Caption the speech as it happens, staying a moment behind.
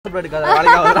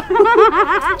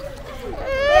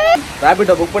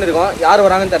Rapido book பண்ணிருக்கோம். யார்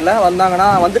வராங்கன்னு தெரியல. வந்தாங்கன்னா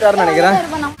வந்துட்டாருன்னு நினைக்கிறேன்.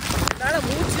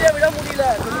 மூச்சே விட முடியல.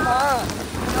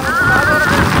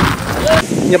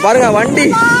 இங்க பாருங்க வண்டி.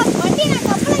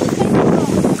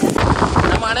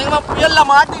 நம்ம அநேகமா புயல்ல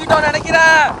மாட்டிக்கிட்டோம்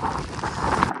நினைக்கிறேன்.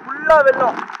 ஃபுல்லா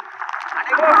வெள்ளம்.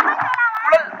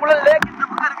 புழல் லேக் இந்த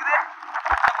பக்கம் இருக்குது.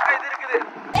 இது இருக்குது.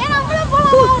 நம்மள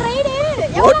போலாம் ரைடு.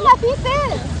 எவ்வளவு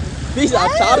பீஸ்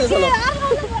சார்ஜ் சொல்ல.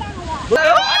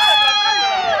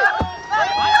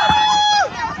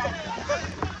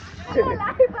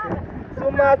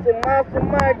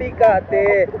 சும்மா அடிக்காதே.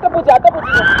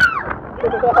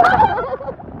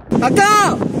 அக்கா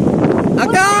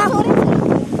அக்கா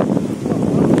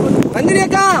நந்தினி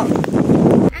அக்கா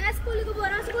நாங்க ஸ்கூலுக்கு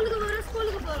போறோம்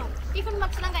டிஃபன்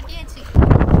பாக்ஸ்லாம் கட்டியாச்சு.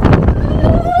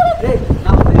 ஏய்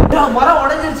மரம்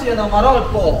உடைஞ்சிருச்சு. அந்த மரம்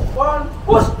இப்போ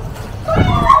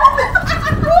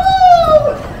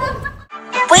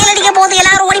புயல் அடிக்க போகுது.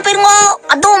 எல்லாரும் ஓடி போயிருங்க.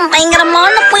 அதுவும்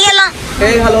பயங்கரமான புயலாம். Hey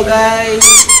hello guys.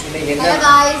 இன்னைக்கு என்ன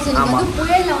गाइस இன்னைக்கு வந்து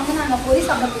புயல்ல வந்து நாங்க பொரி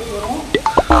சாப்பிட போறோம்.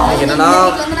 என்னன்னா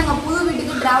வந்து நாங்க புது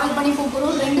வீட்டுக்கு டிராவல் பண்ணி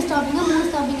போறோம். 2 ஸ்டாப்பிங்கா 3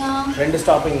 ஸ்டாப்பிங்கா 2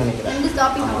 ஸ்டாப்பிங் நினைக்கிறேன். 2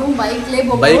 ஸ்டாப்பிங் அதுவும்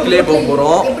பைக்லயே போக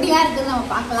போறோம். எப்படியா இருக்குன்னு நம்ம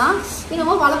பார்க்கலாம்.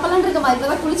 இன்னும் வளப்பலன்னு இருக்க மாதிரி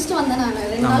தான் குளிச்சிட்டு வந்தேன் நான்.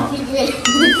 2 நாள் குளிக்கவே இல்லை.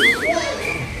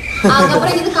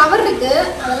 அதுக்கப்புறம் இது கவர் இருக்கு.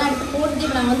 அதெல்லாம் எடுத்து போட்டு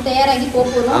நம்ம வந்து தயாராகி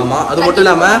போறோம். ஆமா அது மட்டும்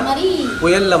இல்லாம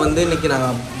புயல்ல வந்து இன்னைக்கு நாங்க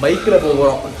பைக்ல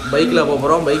போறோம்.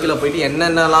 பைக்ல போயிட்டு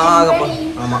என்னென்னலாம்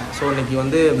ஆமா சோ இன்னைக்கு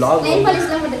வந்து vlog நெயில்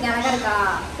பாலிஷ்லாம் போட்டுருக்கேன். அழகா இருக்கா?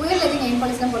 புயல்ல எதுக்கு நெயில்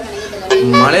பாலிஷ்லாம் போடுறேன்னு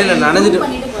நினைக்கிறேன். மழையில நனைஞ்சிட்டு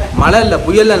மழை இல்ல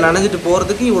புயல்ல நனைஞ்சிட்டு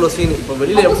போறதுக்கு இவ்வளவு சீன். இப்போ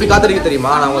வெளியில எப்படி காத்து அடிக்க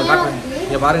தெரியுமா? நான் உங்களுக்கு காட்டுறேன்.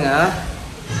 இங்க பாருங்க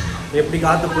எப்படி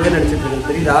காத்து புயல் அடிச்சிட்டு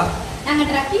இருக்கு தெரியுதா? நாங்க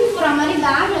ட்ரெக்கிங் போற மாதிரி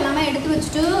பேக் எல்லாமே எடுத்து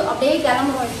வச்சுட்டு அப்படியே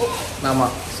கிளம்புறோம் இப்போ. ஆமா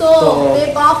சோ அப்படியே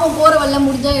பாப்போம் போற வல்ல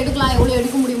முடிஞ்சா எடுக்கலாம். எவ்வளவு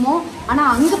எடுக்க முடியுமோ. ஆனா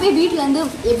அங்க போய் வீட்ல இருந்து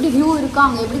எப்படி வியூ இருக்கா,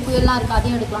 அங்க எப்படி புயல்லாம் இருக்கு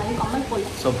அதையும் எடுக்கலாம். இது கமெண்ட்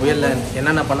போடல. சோ புயல்ல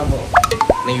என்னென்ன பண்ண போறோம்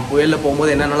இன்னைக்கு புயல்ல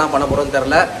போகும்போது என்னென்னலாம் பண்ண போறோம்னு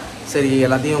தெரியல. சரி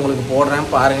எல்லாத்தையும் உங்களுக்கு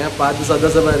போடுறேன் பாருங்க. பார்த்து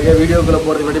சந்தோஷமா இருக்க. வீடியோக்குள்ள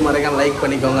போறது பத்தி மறக்காம லைக்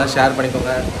பண்ணிக்கோங்க, ஷேர்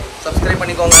பண்ணிக்கோங்க, சப்ஸ்கிரைப்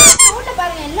பண்ணிக்கோங்க. ரோட்ல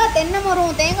பாருங்க எல்லா தென்னை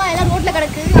மரம் தேங்காய் எல்லாம் ரோட்ல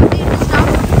கிடக்கு. அப்படியே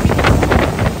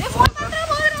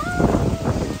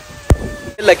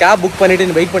இல்ல கேப் புக்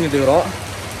பண்ணிட்டு வெயிட் பண்ணிட்டு இருக்கோம்.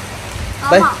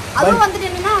 ஆமா அது வந்துட்டு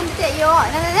என்னன்னா வந்து ஐயோ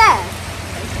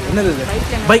என்னது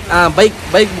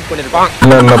பைக் புக் பண்ணிருக்கோம்.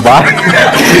 என்னப்பா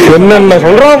என்னென்ன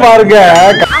சொல்றோம் பாருங்க.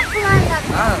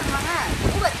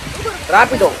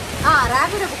 ராபிடோ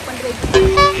புக் பண்ணிட்டு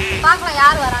பார்க்கலாம்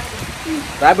யார் வராங்க.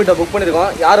 ராபிடோ புக்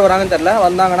பண்ணிருக்கோம். யார் வராங்கன்னு தெரியல.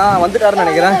 வந்தாங்கன்னா வந்துட்டாருன்னு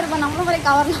நினைக்கிறேன். நம்மள மாதிரி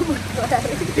கவர்லாம் போட்டு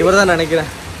வராரு. இவர்தான்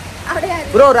நினைக்கிறேன். அப்படியே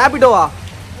ப்ரோ ராபிடோவா?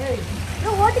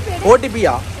 ப்ரோ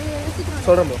ஓடிபியா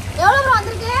சொல்றேன் ப்ரோ. எவ்வளவு ப்ரோ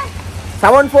வந்திருக்கு?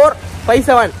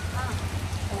 7457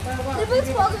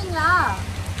 ட்ரிபிள்ஸ் போகுவீங்களா?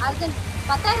 அதுக்கு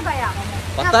 10000 ரூபாயா?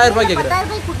 10000 ரூபாய் கேக்குறேன். 10000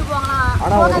 ரூபாய் கூட்டி போவாங்களா?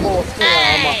 ஆனா ரொம்ப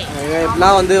ஆமா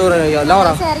எல்லாம் வந்து ஒரு எல்லாம் வர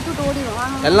இறக்கிட்டு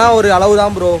ஓடிடுவாங்க. எல்லாம் ஒரு அளவு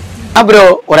தான் ப்ரோ. ப்ரோ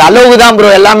ஒரு அளவுக்கு தான்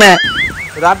ப்ரோ எல்லாமே.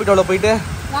 ராபிடோல போயிட்டு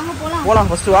வாங்க போலாம்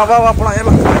ஃபர்ஸ்ட் வா போலாம்.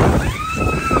 ஏமா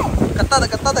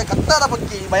கத்தாத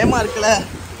பக்கி பயமா இருக்குல.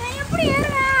 நான் எப்படி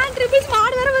ஏறுவேன்? ட்ரிபிள்ஸ்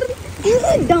மாடு வேற வருது.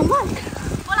 டமா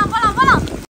போலாம்.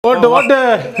 ஓட்டு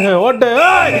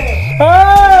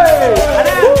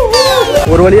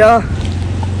ஒரு வழியா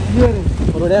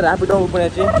ராபிடோ புக்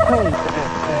பண்ணியாச்சு.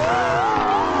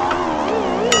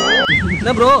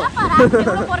 என்ன ப்ரோ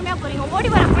பொறுமையா போறீங்க? ஓடி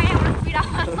வர பையன் எவ்வளவு ஸ்பீடா?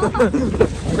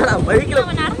 பைக்ல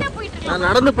நான்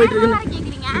நடந்து போயிட்டு இருக்கேன்.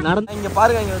 கேக்குறீங்க? இங்க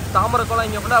பாருங்க இங்க தாமரை குளம்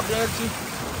இங்க ஃபுல்லா அப்படியே ஆயிடுச்சு.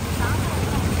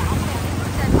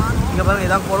 இங்க பாருங்க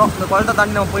இதான் குளம். இந்த குளத்தை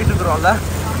தாண்டி நம்ம போயிட்டு இருக்கிறோம்ல.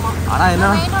 ஆனா என்ன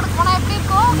போனா எப்படி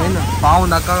இருக்கும்? பாவம்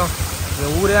இந்த அக்கா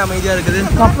ஊரே அமைதியா இருக்குது.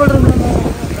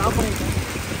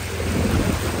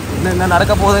 என்ன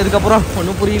நடக்க போகுது இதுக்கப்புறம்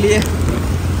ஒன்றும் புரியலையே.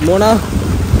 மோனா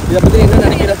இதை பத்தி என்ன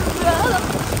நினைக்கிற?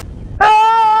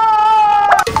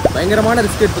 பயங்கரமான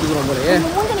ரிஸ்க் எடுத்துருக்கிறோம் போலயே.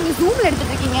 நீங்க ஜூம்ல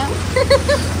எடுத்துட்டு இருக்கீங்க.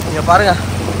 இங்க பாருங்க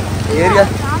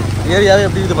ஏரியாவே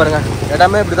எப்படி இருக்குது பாருங்க.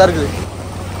 இடமே இப்படிதான் இருக்குது.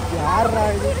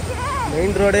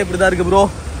 மெயின் ரோடே இப்படிதான் இருக்கு ப்ரோ.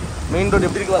 மெயின் ரோடு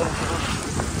எப்படி இருக்கு பாருங்க.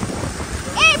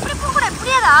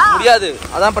 முடியாது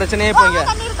அதான் பிரச்சனையே. போங்க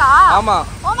ஆமா.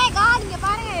 ஓ மை காட் இங்க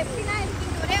பாருங்க எப்படினா இருக்கு.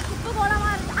 ஒரே குப்பை கோலமா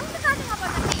இருக்கு. அங்க காட்டுங்க அப்ப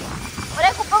தண்ணி. ஒரே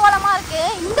குப்பை கோலமா இருக்கு.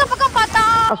 இந்த பக்கம் பார்த்தா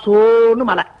சோனு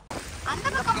மலை. அந்த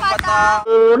பக்கம் பார்த்தா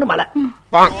சோனு மலை.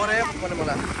 ஒரே பண்ணு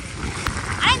மலை.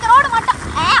 ஆனா இந்த ரோட் மட்டும்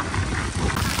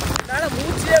என்னால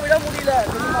மூச்சே விட முடியல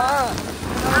தெரியுமா?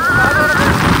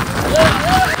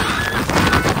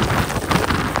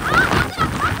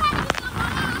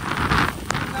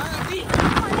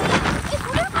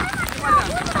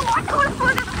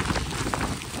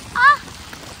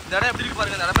 இந்த இடம் எப்படி இருக்கு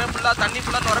பாருங்க. இந்த இடமே ஃபுல்லா தண்ணி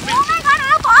ஃபுல்லா நிரம்பி.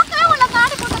 பார்க்கவே உள்ள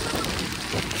காடி போட்டு.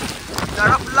 இந்த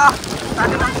இடம் ஃபுல்லா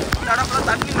அக்கா நடப்புல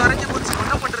தண்ணி நிறைஞ்சு போச்சு.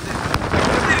 என்ன பண்றது?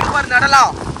 எப்படி இருக்கு பாரு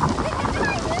நடலாம்.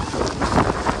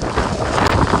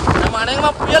 நம்ம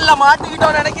அநேகமா புயல்ல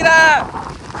மாட்டிக்கிட்டோம் நினைக்கிறேன்.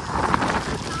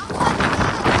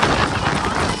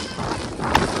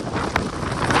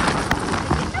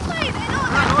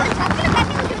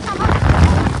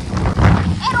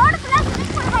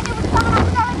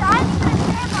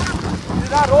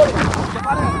 இதுதான் ரோடு.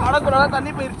 கடக்குள்ள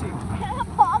தண்ணி போயிருச்சு.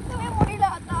 பார்க்கவே முடியல.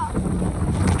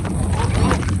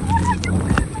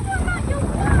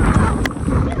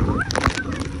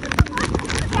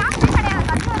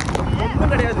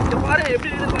 ஒன்றும் கிடையாது. இங்க பாருங்க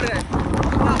எப்படி இருக்கு பாருங்க.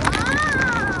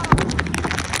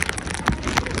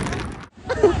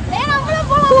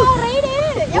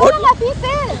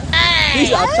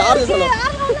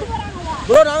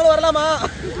 ப்ரோ நாங்களும் வரலாமா?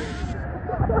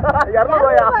 200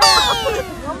 ரூபாயா?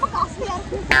 ரொம்ப காஸ்ட்லியா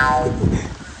இருக்கு.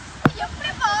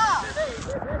 எப்படிப்பா?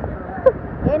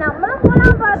 நம்மளும்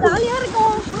போலாம்ப்பா, ஜாலியா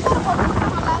இருக்கும்.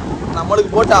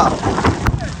 நம்மளுக்கு போட்டா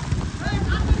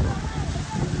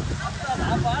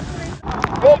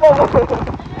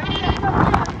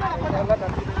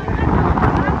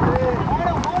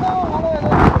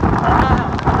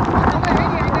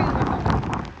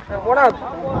போனா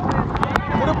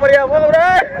திருப்பறியா போல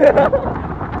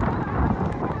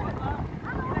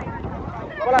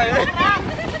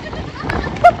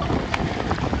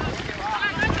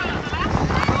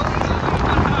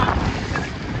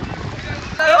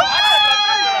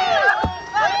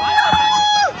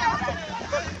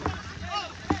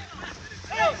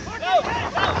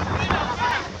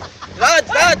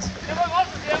ராஜ்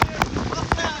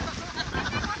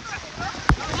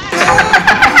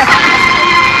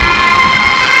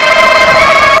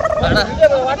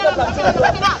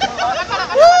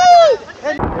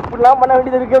இப்படிலாம் பண்ண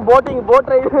வேண்டியது இருக்கு. Boat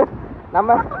ride.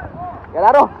 நம்ம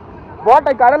எல்லாரும்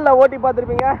போட்டை கடல்ல ஓட்டி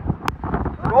பார்த்துருப்பீங்க.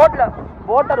 ரோட்ல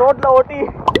ஓட்டி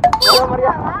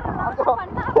மாதிரியா.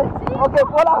 ஓகே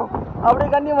போலாம். அப்படியே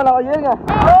கண்டிப்பா பண்ணலாம். இருங்க.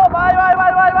 Bye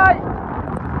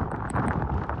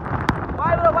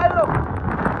bro.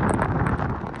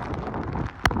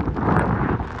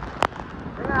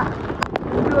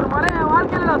 இப்படி ஒரு மழை என்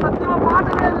வாழ்க்கையில நான் சத்தியமா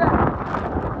பார்த்ததே இல்லை.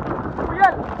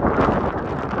 புயல்.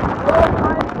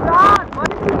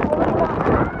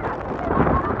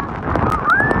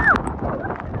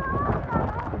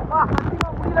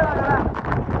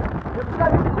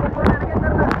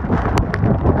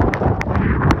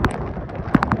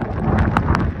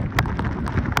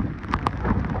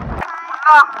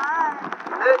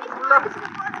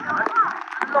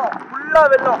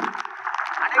 வெள்ளம்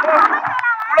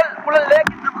புழல் லேக்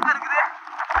இந்த பக்கம் இருக்குது.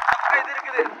 இது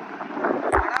இருக்குது.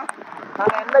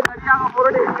 நாங்க என்ன சரியாக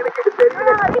போறோம் எனக்கு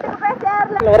தெரியல.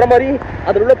 வர மாதிரி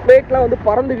அதுல உள்ள பிளேட்லாம் வந்து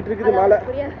பறந்துகிட்டு இருக்குது மேல.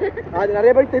 அது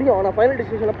நிறைய பேருக்கு தெரியும். ஆனா ஃபைனல்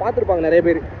டெஸ்டினேஷன்ல பாத்துருப்பாங்க நிறைய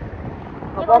பேர்.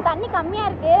 தண்ணி கம்மியா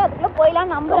இருக்கு, அதுக்குள்ள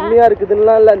போயிலாம் நம்புறேன். கம்மியா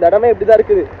இருக்குதுன்னா இல்ல, இந்த இடமே இப்படிதான்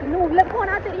இருக்குது. இன்னும் உள்ள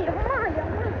போனா தெரியும்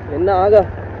என்ன ஆக.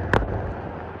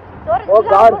 ஓ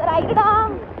காட், ரைடா.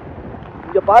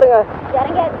 இங்க பாருங்க,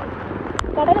 இறங்கியாச்சு,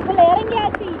 கடலுக்குள்ள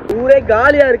இறங்கியாச்சு. ஊரே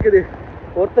காலியா இருக்குது,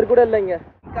 ஒருத்தர் கூட இல்லைங்க.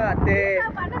 காத்தே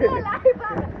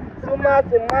சும்மா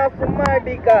சும்மா சும்மா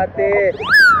அடி காத்தே.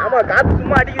 ஆமா காத்து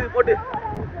சும்மா அடிக்குது. போட்டு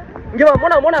இங்க வா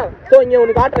மோனா. சோ இங்க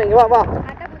உனக்கு காட்டுறேன். இங்க வா.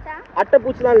 அட்டை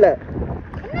பூச்சிலாம் இல்ல.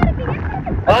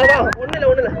 வா ஒண்ணு இல்ல.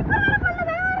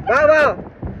 வா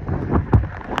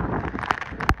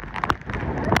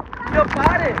இங்க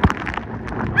பாரு.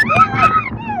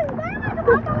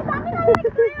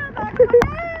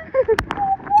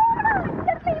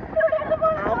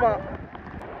 ஆமா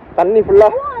தண்ணி ஃபுல்லா.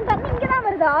 தண்ணி இங்க தான்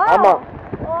வருதா? ஆமா.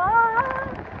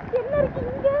 என்ன இருக்கு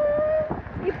இங்க?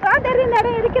 இப்ப தெரியும் இந்த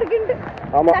இடம் எதுக்கு இருக்குன்னு.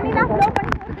 ஆமா தண்ணி தான் ஃப்ளோ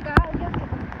பண்ணி போறதுக்கா?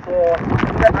 சோ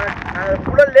இந்த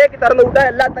புழல் லேக் திறந்து விட்டா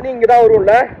எல்லா தண்ணியும் இங்க தான்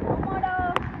வரும்ல. ஆமாடா,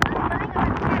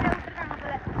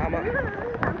 ஆமா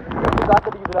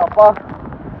காத்தடிக்குது. அப்பா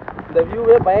இந்த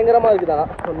வியூவே பயங்கரமா இருக்குதானா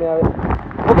உண்மையாவே.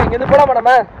 ஓகே இங்க இருந்து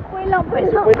போலாமா? நம்ம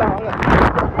போயிடலாம் வாங்க.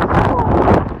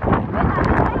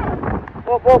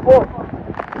 போ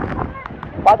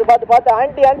பாத்து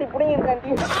ஆண்டி புடிங்கிருக்கு. ஆண்டி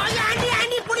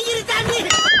புடிங்கிருக்கு.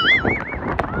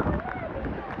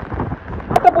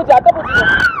 அட்டை பூச்சி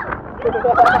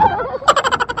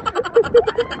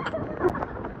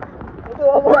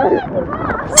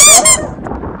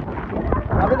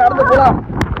அப்படி நடந்து போலாம்.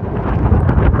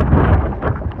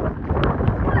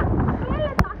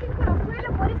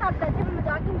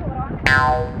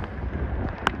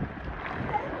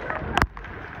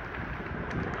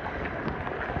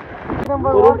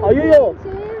 ஐயோ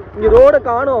இங்க ரோட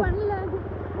காணோம்.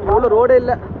 இங்க ரோடே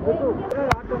இல்ல.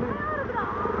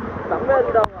 செம்மையா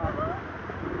இருக்குடா.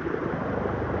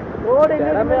 ரோடு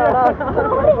இடமேடா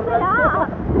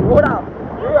ஓடா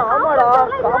ஏய் ஆமாடா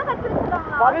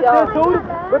பாத்தியா சௌரி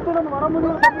வெட்டணும் வர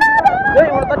முடியும் ஏய்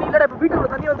இவன தண்ணி இல்லடா இப்ப வீட்டுக்குள்ள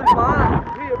தண்ணி வந்துருமா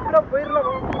ஏய் எப்படா போயிரலாம்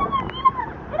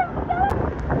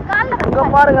இங்க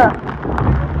பாருங்க இங்க பாருங்க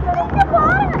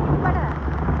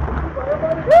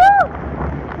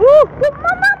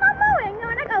எங்க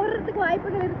வேணா கவர்றதுக்கு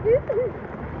வாய்ப்புகள் இருக்கு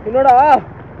என்னடா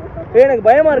ஏய் எனக்கு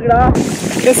பயமா இருக்குடா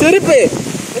ஏய் செருப்பு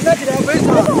என்னாச்சுடா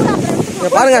பேசுடா இங்க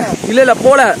பாருங்க இல்ல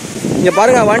போல இங்க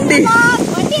பாருங்க வண்டி நான்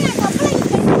கப்பல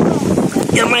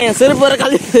ஏம்மா என் செருப்பு வர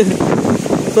காலி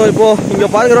சோ இப்போ இங்க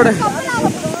பாருங்க ரோட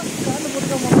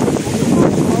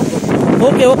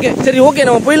ஓகே ஓகே சரி ஓகே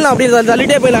நம்ம போயிடலாம் அப்படி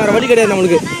தள்ளிட்டே போயிடலாம் வேற வழி கிடையாது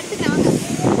நம்மளுக்கு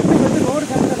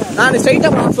நான்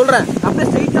ஸ்ட்ரைட்டா நான் சொல்றேன் அப்படியே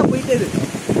ஸ்ட்ரைட்டா போயிட்டே இரு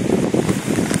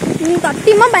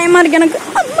சத்தியமா பயமா இருக்கு எனக்கு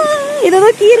அம்மா ஏதோ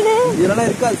கீறுது இதெல்லாம்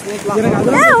இருக்காது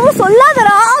ஸ்னேக்லாம் ஏ ஓ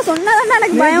சொல்லாதடா சொன்னாதான்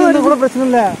எனக்கு பயம் வருது கூட பிரச்சனை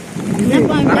இல்ல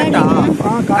கரெக்ட்டா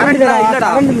கரெக்ட்டா இல்லடா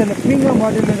இல்ல ஸ்ப்ரிங்கா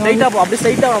மாட்டிட்டு ஸ்ட்ரைட்டா போ அப்படியே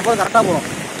ஸ்ட்ரைட்டா போ கரெக்ட்டா போறோம்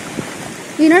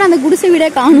என்னடா அந்த குடிசை வீடே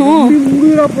காணோம்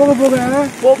ஊரா போக போக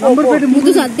நம்பர் பிளேட்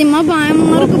முது சத்தியமா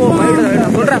பயமா இருக்கு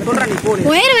சொல்றேன் நீ போ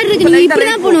ஒயர் வேற இருக்கு நீ இப்படி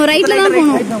தான் போணும் ரைட்ல தான்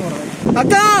போணும்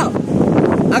அக்கா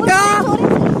அக்கா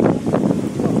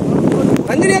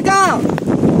நந்தினி அக்கா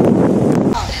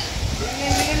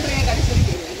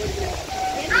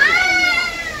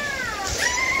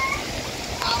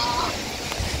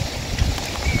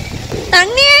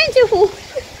தண்ணி ஏஞ்சு போ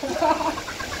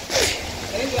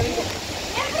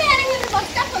எப்படி இறங்கி பஸ்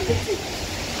ஸ்டாப் வந்துச்சு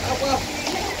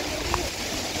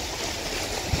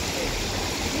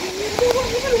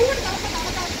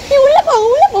உள்ள போ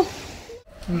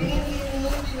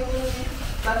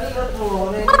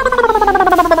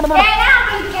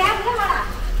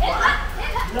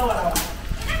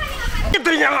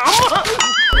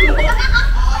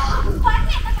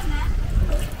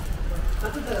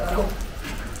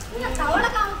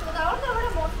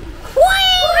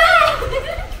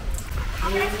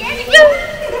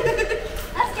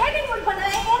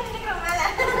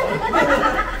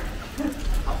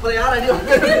அப்ப யார் அடி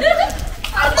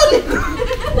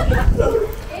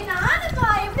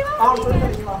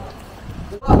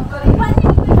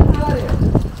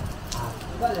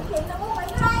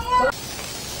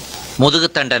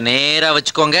முதுகுத்தண்டை நேரா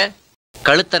வச்சுக்கோங்க,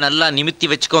 கழுத்தை நல்லா நிமித்தி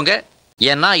வச்சுக்கோங்க.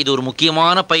 ஏன்னா இது ஒரு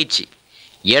முக்கியமான பயிற்சி.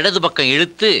 இடது பக்கம்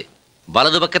இழுத்து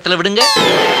வலது பக்கத்துல விடுங்க.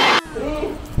 3,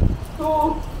 2,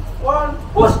 1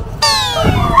 push.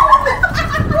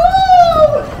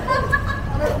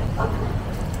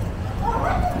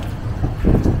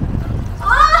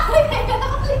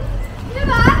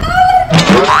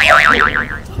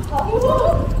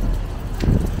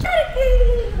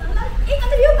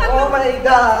 Oh my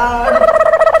god.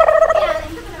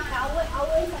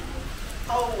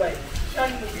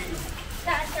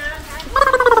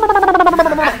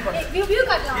 view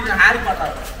காட்டலாம். இது ஹாரி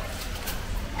பாட்டர்.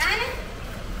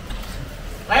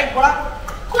 ரைட் போடா.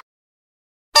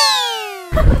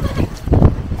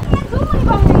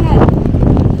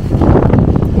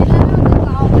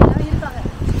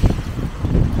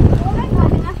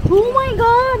 Oh my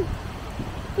god.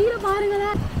 கீழ பாருங்க.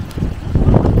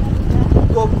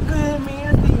 கொக்கு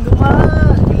மீன் திங்குமா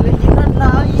இல்ல என்ன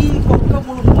நாய் கொக்க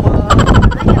முழுங்குமா?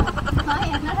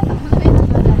 என்னடா சம்பந்தமே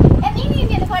இல்ல. நீ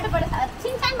இந்த பாட்டு பாடு.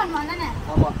 சின்சான் பண்ணுவான் தானே?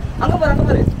 ஆமா. அங்க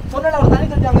பாரு. சொன்னல ஒரு தண்ணி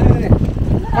தண்ணி அங்க இருக்கு.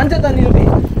 மஞ்சள் தண்ணி இருக்கு.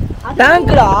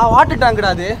 டேங்க்டா, வாட்டர்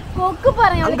டேங்க்டா அது. கொக்கு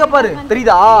பாருங்க. அங்க பாரு.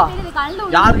 தெரியுதா?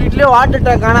 யார் வீட்லயே வாட்டர்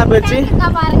டேங்க் காணா போச்சு.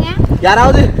 பாருங்க.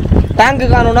 யாராவது டேங்க்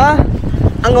காணோம்னா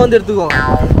அங்க வந்து எடுத்துக்கோ.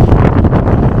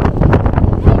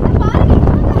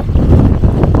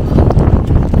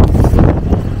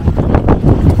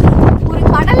 ஒரு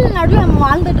கடல் நடுவுல நம்ம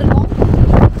வாழ்ந்துட்டு இருக்கோம்.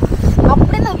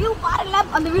 அப்படியே அந்த வியூ பாருங்க.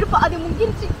 அந்த வீடு பாதி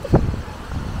முங்கிருச்சு.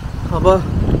 அப்பா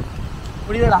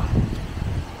புரியுதா?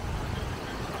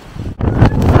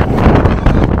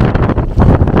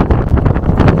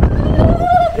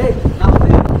 ஏய் நான்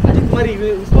வந்து அஜித் மாதிரி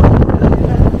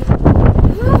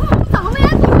செமையா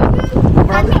இருக்கு.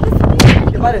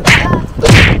 பாரு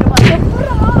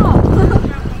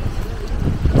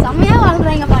செமையா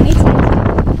வாழ்றாங்கப்பா நீச்சல்.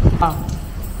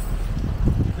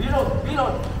 வீரோ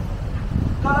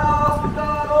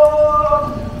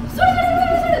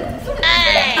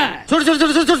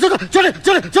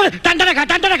சுடு டண்டனகா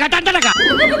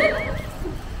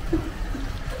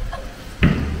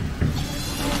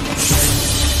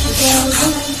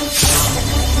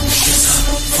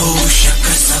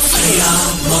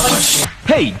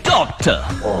Hey doctor,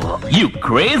 you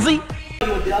crazy?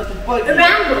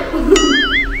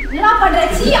 என்னடா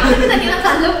பண்றச்சி? அவனுக்கு தண்ணிலாம்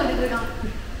கல்ல போட்டுட்டு இருக்கான்.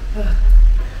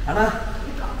 அண்ணா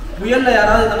புயல்ல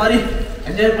யாராவது இந்த மாதிரி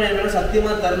என்ஜாய் பண்ண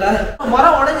சத்தியமா தெரியல.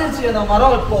 மரம் உடைஞ்சிருச்சு அந்த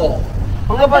மரம். இப்போ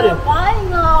அங்க பாரு.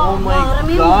 ஓ மை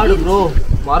காட் ப்ரோ,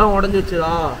 மரம்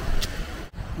உடைஞ்சிருச்சுடா.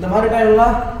 இந்த மாதிரி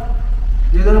டைம்லாம்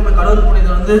ஏதோ நம்ம கடவுள்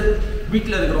புண்ணியத்தை வந்து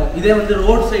வீட்டில் இருக்கிறோம். இதே வந்து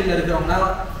ரோட் சைடில் இருக்கிறவங்க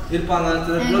இருப்பாங்க.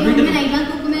 வீட்டுக்கு நைட்லாம்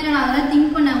தூக்கமே இல்லை. நான் அதெல்லாம்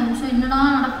திங்க் பண்ணேன் ஒரு நிமிஷம், என்னடா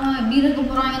நடக்கும், எப்படி இருக்க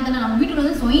போகிறாங்க. நம்ம வீட்டில்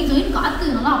வந்து சொயின்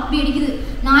காற்று நல்லா அப்படி அடிக்குது.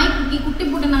 நாய் குட்டி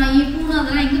போட்ட நாய் பூனை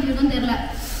அதெல்லாம் எங்கே போயிருக்குன்னு தெரியல.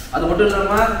 அது மட்டும்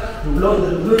இல்லாமல்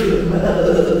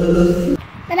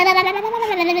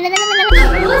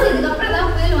இதுக்கப்புறம்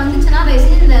ஏதாவது புயல் வந்துச்சுன்னா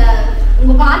இந்த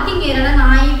உங்க பார்க்கிங் ஏரியால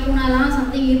நாய் பூனைலாம்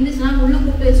சம்திங் இருந்துச்சுன்னா உள்ள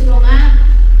கூப்பிட்டு வச்சுக்கோங்க.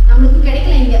 நம்மளுக்கும்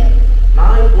கிடைக்கல இங்க.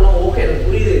 நாய் பூனை ஓகே எனக்கு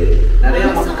புரியுது. நிறைய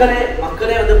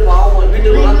மக்களே வந்து பாவம்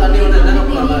வீட்டுக்குலாம் தண்ணி வந்து என்ன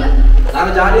பண்ணுவாங்க.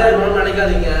 நாங்கள் ஜாலியாக இருக்கணும்னு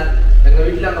நினைக்காதீங்க. எங்கள்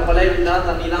வீட்டில் அங்கே பழைய வீட்டில்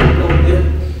தண்ணிலாம் உள்ள வந்து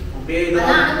அப்படியே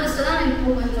இதெல்லாம் அனுபவிச்சு தான் இப்போ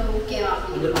கொஞ்சம் ஓகேவா.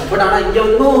 பட் ஆனால் இங்கே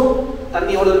ஒன்றும்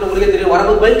தண்ணி எவ்வளோ இருக்குன்னு உங்களுக்கே தெரியும்.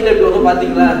 வரும்போது பைக்கில் எப்படி வரும்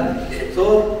பார்த்தீங்களா. ஸோ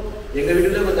எங்கள்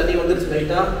வீட்டுல கொஞ்சம் தண்ணி வந்துருச்சு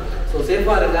லைட்டாக. ஸோ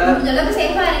சேஃபாக இருங்க, முடிஞ்ச அளவுக்கு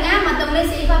சேஃபாக இருங்க. மற்றவங்களே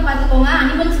சேஃபாக பார்த்துக்கோங்க.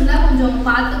 அனிமல்ஸ் இருந்தால் கொஞ்சம்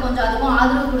பார்த்து கொஞ்சம் அதுக்கும்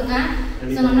ஆதரவு கொடுங்க.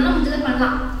 ஸோ நம்மளால முடிஞ்சதை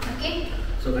பண்ணலாம். ஓகே.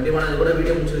 ஸோ கண்டிப்பாக நான் இது கூட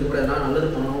வீடியோ முடிச்சதுக்கு கூட எதாவது நல்லது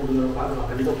பண்ணணும் அப்படிங்கிற பார்க்கலாம்.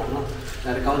 கண்டிப்பாக பண்ணலாம்.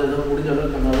 யாருக்காவது எதாவது முடிஞ்ச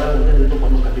அளவுக்கு நம்மளால வந்து ஹெல்ப்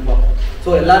பண்ணணும் கண்டிப்பாக. ஸோ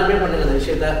எல்லாருமே பண்ணுங்க இந்த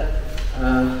விஷயத்த.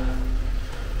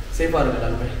 சேஃபாக இருங்க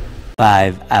எல்லாருமே.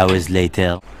 5 hours later.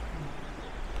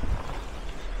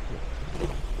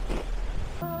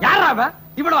 யாரா அவன்?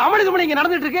 இவ்வளவு அமளிதுமணி இங்க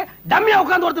நடந்துட்டு இருக்கு. டம்மியா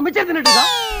உட்கார்ந்து ஒருத்தர் மிச்சம் தின்னுட்டு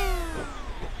இருக்கான்.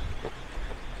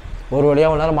 ஒரு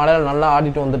வழியாக ஒரு நேரம் மழையில் நல்லா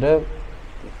ஆடிட்டு வந்துட்டு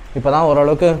இப்போ தான்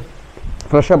ஓரளவுக்கு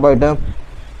ஃப்ரெஷ்ஷப் ஆகிட்டு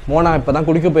மோனா இப்போ தான்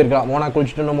குளிக்க போயிருக்கலாம். மோனா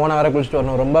குளிச்சுட்டு மோனா வேறு குளிச்சுட்டு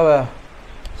வரணும். ரொம்ப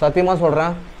சத்தியமாக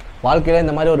சொல்கிறேன், வாழ்க்கையில்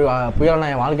இந்த மாதிரி ஒரு புயலை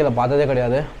நான் என் வாழ்க்கையில் பார்த்ததே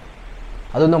கிடையாது.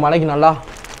 அதுவும் இந்த மலைக்கு நல்லா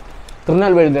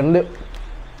திருநெல்வேலியிலேருந்து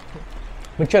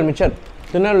மிக்சர்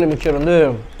திருநெல்வேலி மிக்சர் வந்து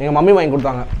எங்கள் மம்மி வாங்கி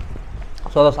கொடுத்தாங்க.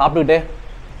 ஸோ அதை சாப்பிட்டுக்கிட்டே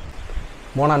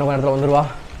மோனா இன்னும் இடத்துல வந்துடுவா.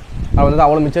 அவள் வந்து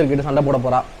அவ்வளோ மிக்சர் கிட்ட சண்டை போட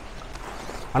போகிறா.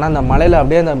 ஆனால் அந்த மலையில்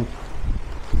அப்படியே அந்த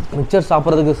மிக்சர்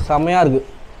சாப்பிட்றதுக்கு செம்மையாக இருக்குது.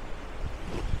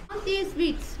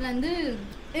 ஸ்வீட்ஸ்லேருந்து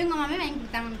இவங்க மாமே வாங்கி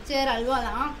கொடுத்தாங்க மிக்சர்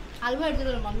அல்வாலாம். அல்வா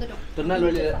எடுத்துகிட்டு வந்துட்டோம்.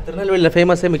 திருநெல்வேலியில்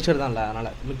ஃபேமஸே மிக்சர் தான் இல்லை, அதனால்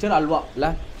மிக்சர் அல்வா இல்லை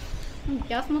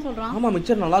வித்தியாசமாக சொல்கிறான். ஆமாம்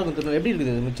மிக்சர் நல்லா இருக்கும். திருநெல்வேலி எப்படி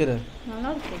இருக்குது மிக்சர்? நல்லா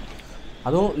இருக்கும்.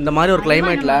 அதுவும் இந்த மாதிரி ஒரு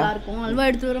கிளைமேட்டில் அல்வா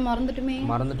எடுத்துகிட்டு வர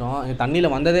மறந்துட்டோம். இங்கே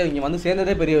தண்ணியில் வந்ததே இங்கே வந்து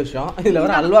சேர்ந்ததே பெரிய விஷயம். இதில்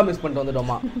வர அல்வா மிஸ் பண்ணிட்டு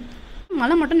வந்துட்டோமா.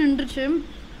 மழை மட்டும் நின்றுச்சு.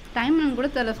 டைம் கூட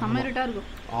தெரியல, சம்மரிட்டாக இருக்கும்.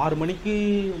 6 மணிக்கு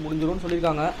முடிஞ்சிடும்னு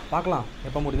சொல்லியிருக்காங்க. பார்க்கலாம்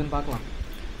எப்போ முடியுதுன்னு பார்க்கலாம்,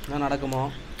 என்ன நடக்குமோ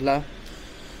இல்லை.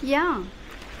 ஏன்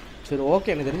சரி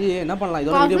ஓகே, எனக்கு தெரிஞ்சு என்ன பண்ணலாம்,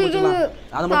 இதோட வீடியோ முடிச்சிடலாம்.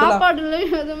 அது மட்டும் இல்லை,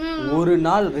 ஒரு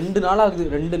நாள் 2 நாள் ஆகுது.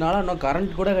 2 நாளாக இன்னும்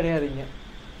கரண்ட் கூட கிடையாது இங்கே.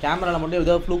 கேமராவில் மட்டும்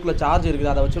ஏதோ ஃப்ளூக்கில் சார்ஜ்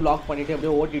இருக்குது, அதை வச்சு லாக் பண்ணிவிட்டு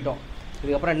அப்படியே ஓட்டிட்டோம்.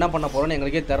 இதுக்கப்புறம் என்ன பண்ண போகிறோன்னு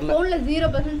எங்களுக்கே தெரில. ஃபோனில்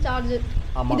 0% சார்ஜ்.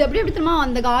 ஆமாம், இது எப்படி தெரியுமா,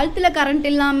 அந்த காலத்தில் கரண்ட்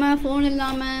இல்லாமல் ஃபோன்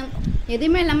இல்லாமல்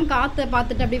எதுவுமே இல்லாமல் காற்றை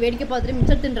பார்த்துட்டு அப்படியே வேடிக்கை பார்த்துட்டு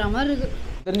மிச்சம் தின்ற மாதிரி இருக்குது.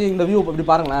 தெரிஞ்சு இந்த வியூ இப்படி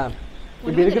பாருங்களேன்.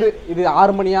 இப்படி இருக்குது. இது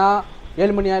 6 மணியா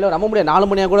 7 மணியா இல்லை நம்ப முடியாது,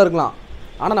 4 மணியாக கூட இருக்கலாம்.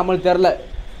 ஆனால் நம்மளுக்கு தெரில.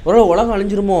 ஒரு உலகம்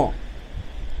அழிஞ்சிருமோ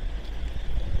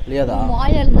இல்லையாதா?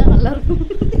 வாயால் தான் நல்லா இருக்கும்.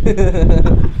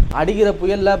 அடிக்கிற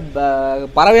புயலில்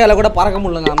பறவையால் கூட பறக்க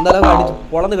முடியலங்க, அந்த அளவுக்கு அடிச்சு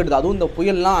பொழந்து கட்டுது. அதுவும் இந்த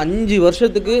புயல்லாம் 5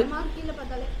 வருஷத்துக்கு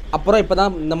அப்புறம் இப்போ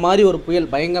தான் இந்த மாதிரி ஒரு புயல்,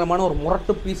 பயங்கரமான ஒரு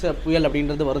முரட்டு புயல்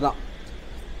அப்படின்றது வருதான்.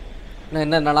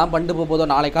 என்னென்னலாம் பண்ணிட்டு போதோ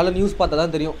நாளைக்கு காலை நியூஸ் பார்த்தா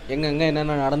தான் தெரியும் எங்கே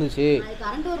என்னென்ன நடந்துச்சு.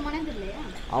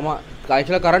 ஆமாம்,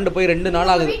 ஆக்சுவலாக கரண்ட் போய் 2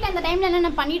 நாள் ஆகுது. அந்த டைமில்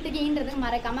என்னென்ன பண்ணிட்டு இருக்கீங்கன்றதுக்கு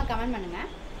மறக்காமல் கமெண்ட் பண்ணுங்கள்.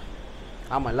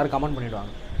 ஆமாம், எல்லோரும் கமெண்ட்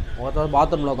பண்ணிவிடுவாங்க. ஒருத்தர்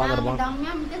பாத்ரூமில் உட்காந்துருப்போம்.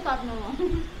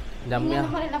 ஜம்மியா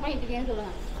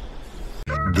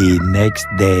The next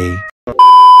day.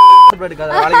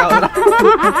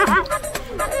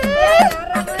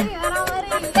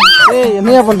 ஏய்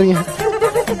என்னையா பண்ணுறீங்க?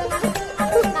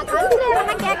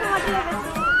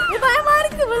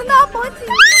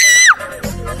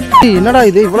 என்னடா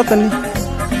இது இவ்வளோ தண்ணி?